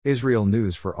Israel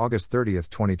News for August 30,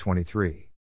 2023.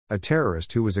 A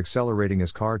terrorist who was accelerating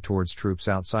his car towards troops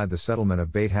outside the settlement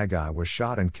of Beit Haggai was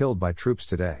shot and killed by troops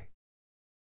today.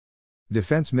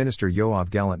 Defense Minister Yoav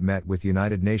Gallant met with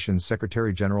United Nations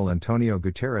Secretary-General Antonio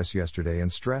Guterres yesterday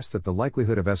and stressed that the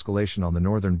likelihood of escalation on the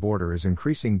northern border is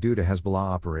increasing due to Hezbollah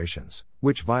operations,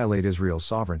 which violate Israel's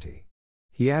sovereignty.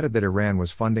 He added that Iran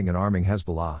was funding and arming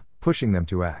Hezbollah, pushing them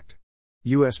to act.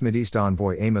 U.S. Mideast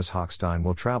envoy Amos Hochstein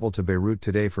will travel to Beirut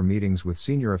today for meetings with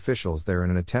senior officials there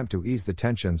in an attempt to ease the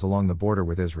tensions along the border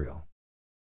with Israel.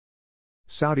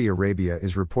 Saudi Arabia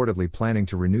is reportedly planning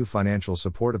to renew financial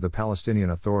support of the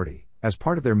Palestinian Authority, as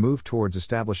part of their move towards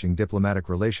establishing diplomatic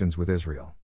relations with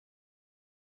Israel.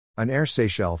 An Air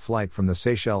Seychelles flight from the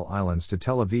Seychelles Islands to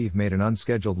Tel Aviv made an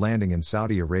unscheduled landing in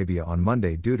Saudi Arabia on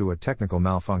Monday due to a technical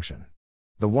malfunction.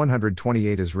 The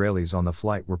 128 Israelis on the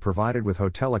flight were provided with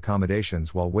hotel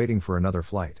accommodations while waiting for another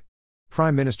flight.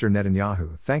 Prime Minister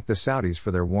Netanyahu thanked the Saudis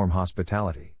for their warm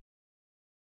hospitality.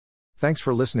 Thanks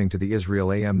for listening to the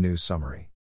Israel AM News Summary.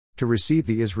 To receive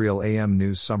the Israel AM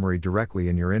News Summary directly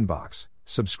in your inbox,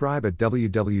 subscribe at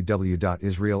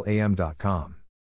www.israelam.com.